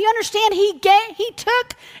said, do you understand? He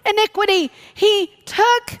took iniquity. He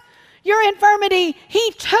took your infirmity.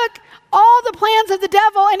 He took all the plans of the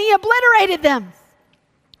devil and he obliterated them.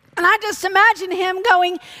 And I just imagine him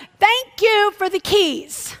going, thank you for the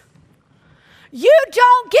keys. You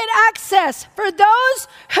don't get access. For those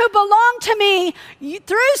who belong to me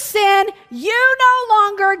through sin, you no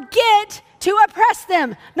longer get to oppress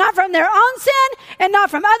them. Not from their own sin and not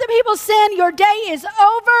from other people's sin. Your day is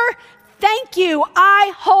over. Thank you.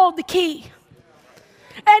 I hold the key.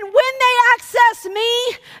 And when they access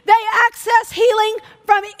me, they access healing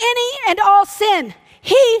from any and all sin.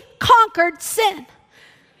 He conquered sin.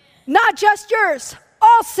 Not just yours,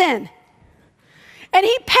 all sin. And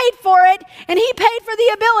he paid for it, and he paid for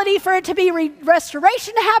the ability for it to be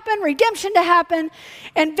restoration to happen, redemption to happen,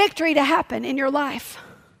 and victory to happen in your life.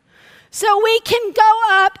 So we can go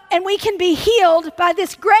up and we can be healed by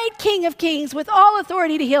this great King of Kings with all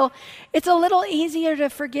authority to heal. It's a little easier to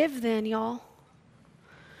forgive then, y'all.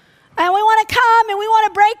 And we want to come and we want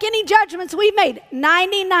to break any judgments we've made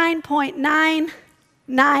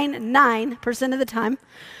 99.999% of the time.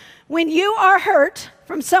 When you are hurt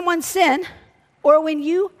from someone's sin, or when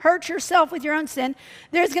you hurt yourself with your own sin,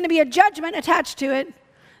 there's going to be a judgment attached to it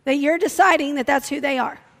that you're deciding that that's who they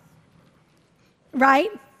are. Right?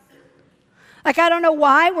 Like, I don't know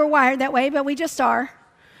why we're wired that way, but we just are.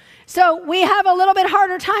 So we have a little bit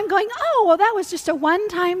harder time going, oh, well, that was just a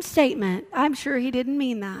one-time statement. I'm sure he didn't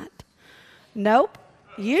mean that. Nope.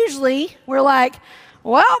 Usually we're like,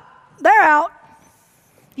 well, they're out.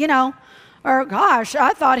 You know, or gosh,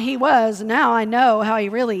 I thought he was. Now I know how he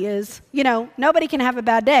really is. You know, nobody can have a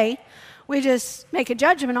bad day. We just make a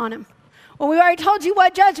judgment on him. Well, we already told you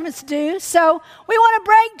what judgments do, so we want to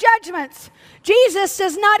break judgments. Jesus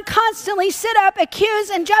does not constantly sit up, accuse,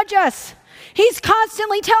 and judge us. He's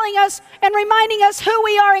constantly telling us and reminding us who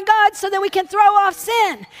we are in God so that we can throw off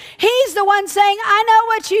sin. He's the one saying, I know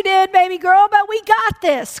what you did, baby girl, but we got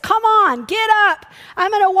this. Come on, get up.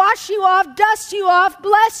 I'm going to wash you off, dust you off,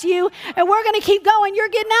 bless you, and we're going to keep going. You're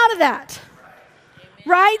getting out of that.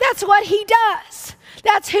 Right? That's what he does.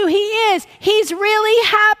 That's who he is. He's really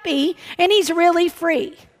happy and he's really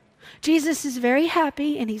free. Jesus is very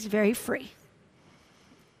happy and he's very free.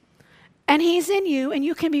 And he's in you, and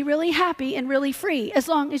you can be really happy and really free as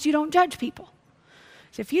long as you don't judge people.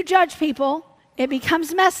 So if you judge people, it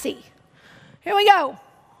becomes messy. Here we go.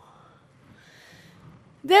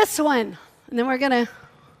 This one, and then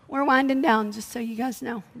we're winding down just so you guys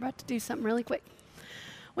know. We're about to do something really quick.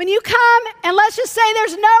 When you come, and let's just say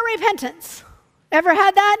there's no repentance. Ever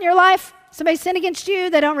had that in your life? Somebody sin against you,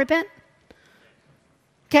 they don't repent?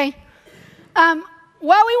 Okay.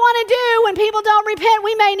 What we want to do when people don't repent,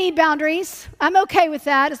 we may need boundaries. I'm okay with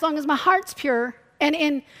that as long as my heart's pure and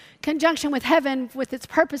in conjunction with heaven, with its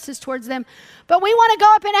purposes towards them. But we want to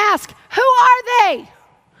go up and ask, who are they?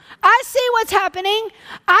 I see what's happening.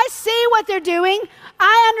 I see what they're doing.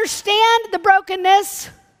 I understand the brokenness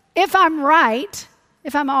if I'm right,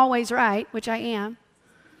 if I'm always right, which I am.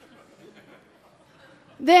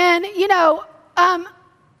 Then, Lord,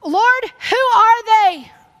 who are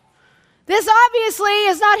they? This obviously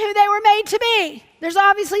is not who they were made to be. There's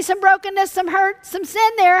obviously some brokenness, some hurt, some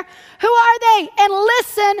sin there. Who are they? And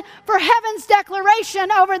listen for heaven's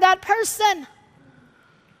declaration over that person.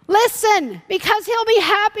 Listen, because he'll be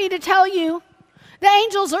happy to tell you. The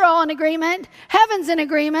angels are all in agreement. Heaven's in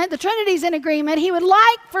agreement. The Trinity's in agreement. He would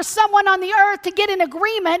like for someone on the earth to get in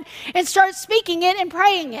agreement and start speaking it and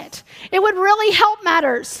praying it. It would really help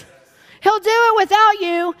matters. He'll do it without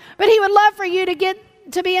you, but he would love for you to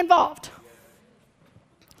get to be involved.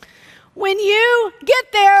 When you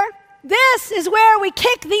get there, this is where we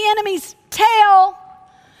kick the enemy's tail.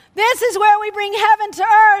 This is where we bring heaven to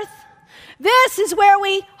earth. This is where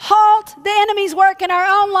we halt the enemy's work in our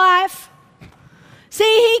own life. See,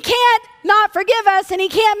 he can't not forgive us, and he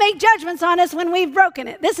can't make judgments on us when we've broken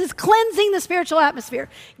it. This is cleansing the spiritual atmosphere.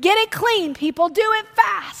 Get it clean, people. Do it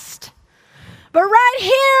fast. But right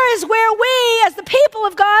here is where we, as the people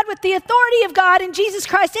of God, with the authority of God and Jesus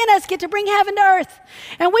Christ in us, get to bring heaven to earth.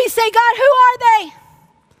 And we say, God, who are they?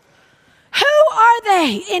 Who are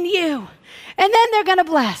they in you? And then they're going to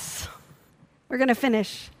bless. We're going to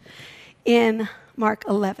finish in Mark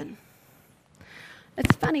 11.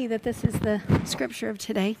 It's funny that this is the scripture of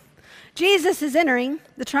today. Jesus is entering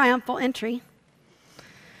the triumphal entry.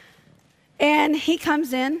 And he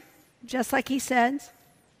comes in, just like he says.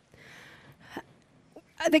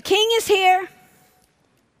 The king is here.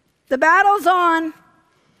 The battle's on.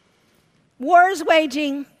 War's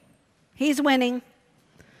waging. He's winning.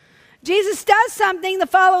 Jesus does something the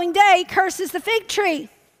following day, curses the fig tree.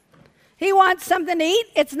 He wants something to eat.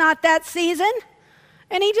 It's not that season.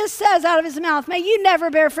 And he just says out of his mouth, may you never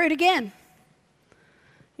bear fruit again.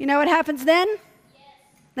 You know what happens then? Yes.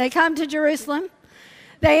 They come to Jerusalem.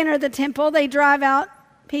 They enter the temple. They drive out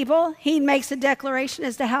people. He makes a declaration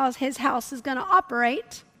as to how his house is going to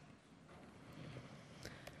operate.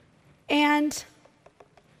 And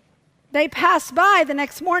they passed by the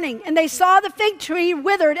next morning, and they saw the fig tree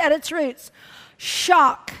withered at its roots.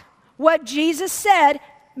 Shock. What Jesus said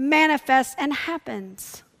manifests and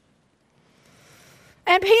happens.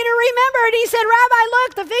 And Peter remembered. He said, Rabbi,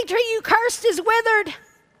 look, the fig tree you cursed is withered.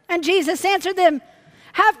 And Jesus answered them,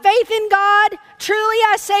 have faith in God. Truly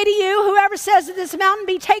I say to you, whoever says that this mountain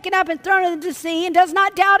be taken up and thrown into the sea and does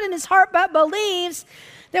not doubt in his heart but believes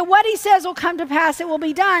that what he says will come to pass, it will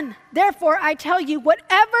be done. Therefore I tell you,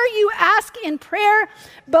 whatever you ask in prayer,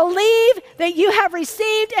 believe that you have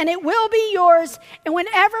received and it will be yours. And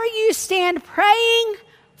whenever you stand praying,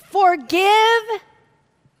 forgive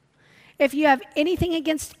if you have anything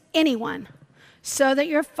against anyone, so that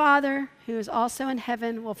your Father who is also in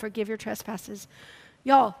heaven will forgive your trespasses.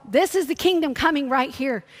 Y'all, this is the kingdom coming right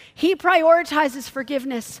here. He prioritizes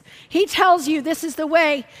forgiveness. He tells you this is the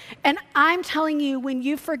way. And I'm telling you, when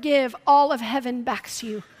you forgive, all of heaven backs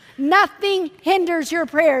you. Nothing hinders your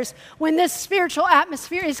prayers when this spiritual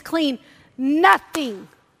atmosphere is clean. Nothing.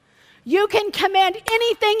 You can command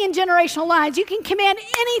anything in generational lines. You can command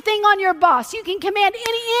anything on your boss. You can command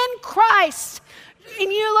any in Christ.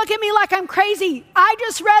 And you look at me like I'm crazy. I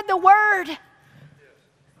just read the word.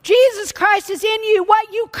 Jesus Christ is in you.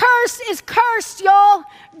 What you curse is cursed, y'all.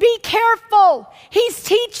 Be careful. He's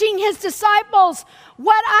teaching his disciples.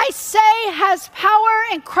 What I say has power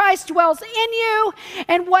and Christ dwells in you.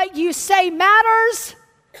 And what you say matters.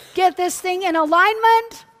 Get this thing in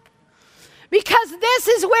alignment. Because this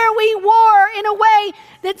is where we war in a way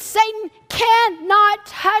that Satan cannot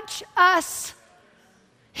touch us.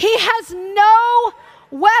 He has no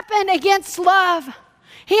weapon against love.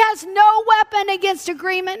 He has no weapon against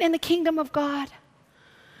agreement in the kingdom of God.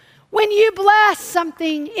 When you bless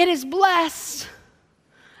something, it is blessed.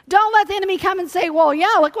 Don't let the enemy come and say, well,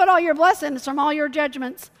 yeah, look what all your blessings from all your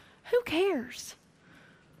judgments. Who cares?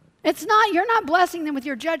 It's not, you're not blessing them with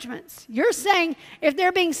your judgments. You're saying, if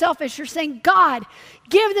they're being selfish, you're saying, God,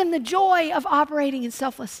 give them the joy of operating in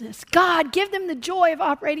selflessness. God, give them the joy of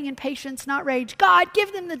operating in patience, not rage. God,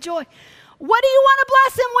 give them the joy. What do you want to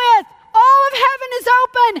bless them with? All of heaven is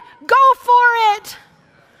open. Go for it.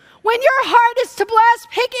 When your heart is to bless,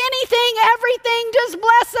 pick anything, everything, just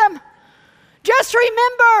bless them. Just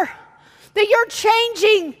remember that you're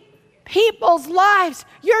changing people's lives.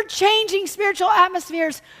 You're changing spiritual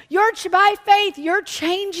atmospheres. By faith, you're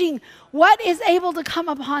changing what is able to come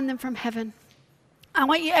upon them from heaven. I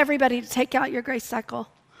want you, everybody, to take out your grace cycle.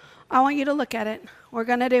 I want you to look at it. We're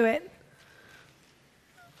going to do it.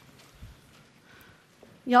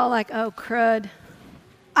 Y'all like, oh, crud.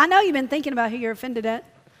 I know you've been thinking about who you're offended at.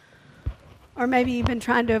 Or maybe you've been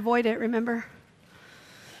trying to avoid it, remember?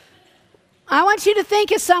 I want you to think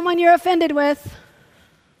of someone you're offended with.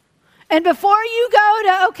 And before you go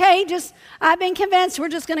to, okay, I've been convinced we're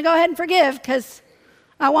just going to go ahead and forgive because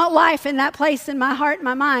I want life in that place in my heart and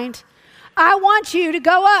my mind. I want you to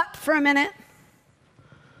go up for a minute.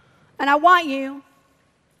 And I want you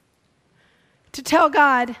to tell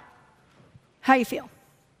God how you feel.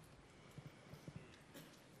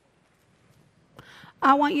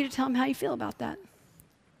 I want you to tell him how you feel about that.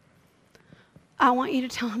 I want you to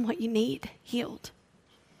tell him what you need healed.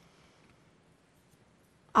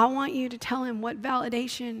 I want you to tell him what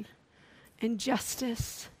validation and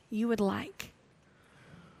justice you would like.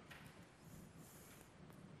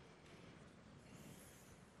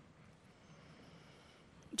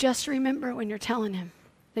 Just remember when you're telling him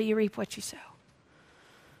that you reap what you sow.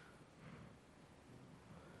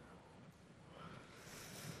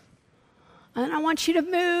 And I want you to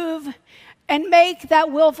move and make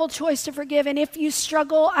that willful choice to forgive. And if you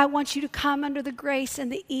struggle, I want you to come under the grace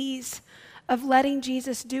and the ease of letting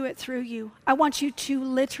Jesus do it through you. I want you to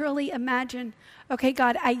literally imagine, okay,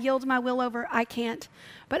 God, I yield my will over. I can't.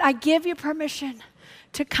 But I give you permission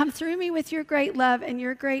to come through me with your great love and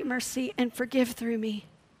your great mercy and forgive through me.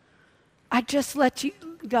 I just let you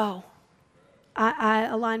go. I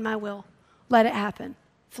align my will. Let it happen.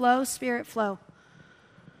 Flow, Spirit, flow.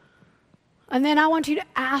 And then I want you to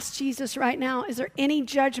ask Jesus right now, is there any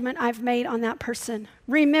judgment I've made on that person?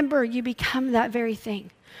 Remember, you become that very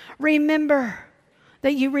thing. Remember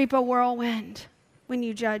that you reap a whirlwind when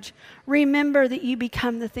you judge. Remember that you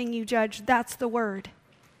become the thing you judge. That's the word.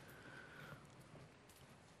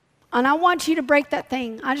 And I want you to break that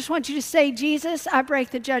thing. I just want you to say, Jesus, I break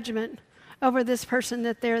the judgment over this person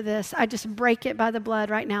that they're this. I just break it by the blood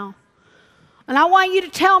right now. And I want you to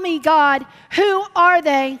tell me, God, who are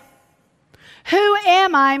they? Who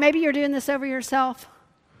am I? Maybe you're doing this over yourself.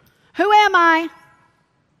 Who am I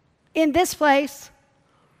in this place?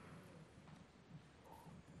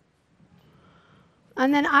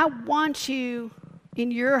 And then I want you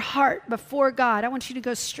in your heart before God. I want you to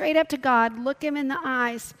go straight up to God, look him in the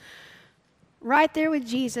eyes, right there with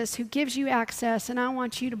Jesus who gives you access, and I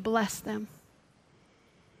want you to bless them.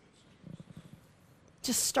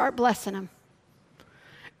 Just start blessing them.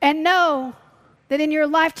 And know that in your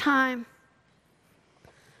lifetime,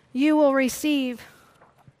 you will receive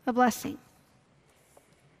a blessing.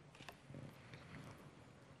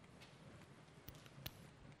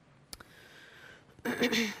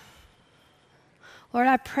 Lord,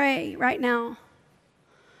 I pray right now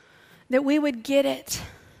that we would get it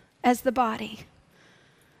as the body,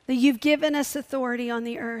 that you've given us authority on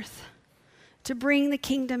the earth to bring the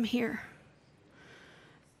kingdom here.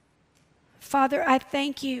 Father, I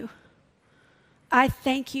thank you. I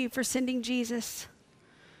thank you for sending Jesus.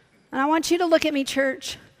 And I want you to look at me,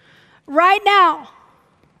 church. Right now,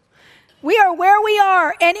 we are where we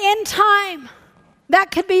are, and in time, that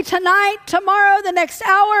could be tonight, tomorrow, the next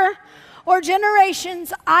hour, or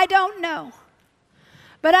generations, I don't know.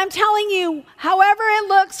 But I'm telling you, however it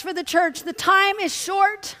looks for the church, the time is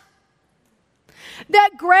short,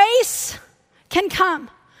 that grace can come.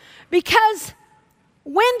 Because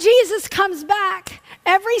when Jesus comes back,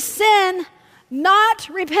 every sin not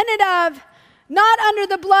repented of, not under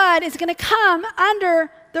the blood, is going to come under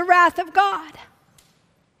the wrath of God.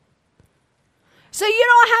 So you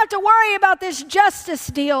don't have to worry about this justice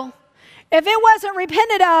deal. If it wasn't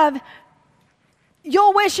repented of,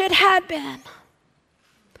 you'll wish it had been.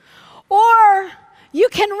 Or you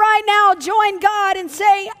can right now join God and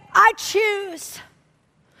say, I choose.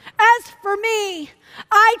 As for me,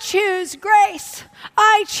 I choose grace.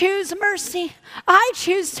 I choose mercy. I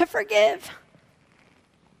choose to forgive.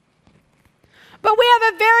 But we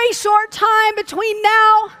have a very short time between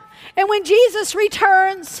now and when Jesus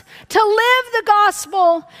returns to live the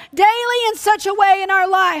gospel daily in such a way in our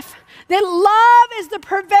life that love is the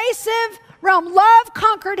pervasive realm. Love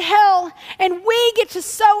conquered hell, and we get to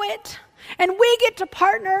sow it, and we get to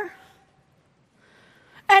partner,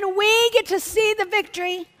 and we get to see the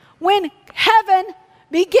victory when heaven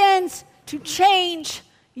begins to change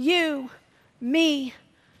you, me,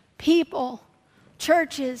 people,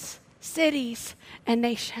 churches, cities, and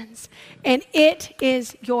nations. And it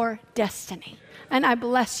is your destiny. And I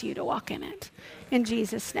bless you to walk in it. In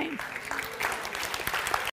Jesus' name.